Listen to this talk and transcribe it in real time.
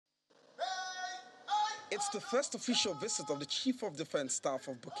It's the first official visit of the Chief of Defense Staff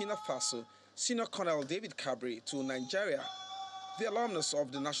of Burkina Faso, Senior Colonel David Cabri, to Nigeria. The alumnus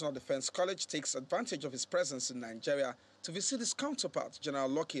of the National Defense College takes advantage of his presence in Nigeria to visit his counterpart,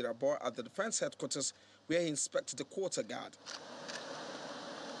 General Arbor, at the defense headquarters, where he inspected the quarter guard.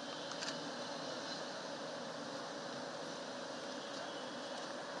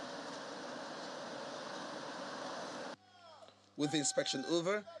 With the inspection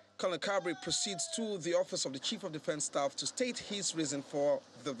over, Colonel Cabri proceeds to the office of the Chief of Defense Staff to state his reason for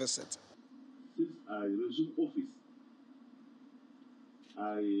the visit. Since I resumed office,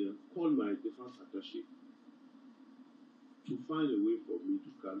 I called my defense attaché to find a way for me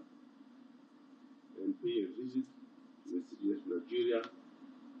to come and pay a visit to the city of Nigeria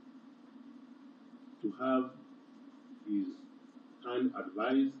to have his kind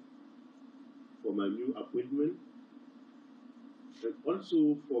advice for my new appointment, and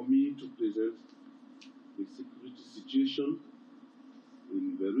also for me to present the security situation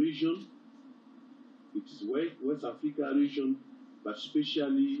in the region. It is West Africa region, but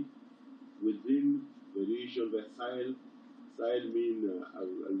especially within the region where Sahel means I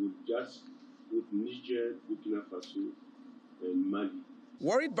would just put Niger, Burkina Faso, and Mali.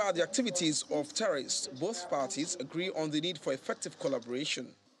 Worried by the activities of terrorists, both parties agree on the need for effective collaboration.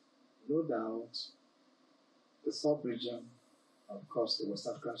 No doubt, the sub-region, of course the West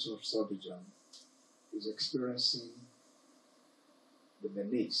African sub-region, is experiencing the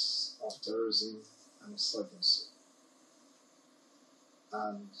menace of terrorism and insurgency.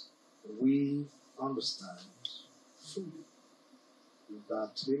 And we understand fully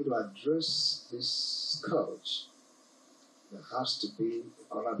that to be able to address this scourge, there has to be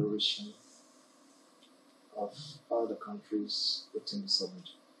a collaboration of all the countries within the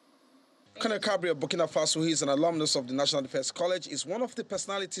sub-region. Colonel Cabri of Burkina Faso, who is an alumnus of the National Defense College, is one of the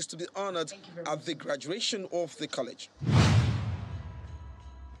personalities to be honored at the graduation of the college.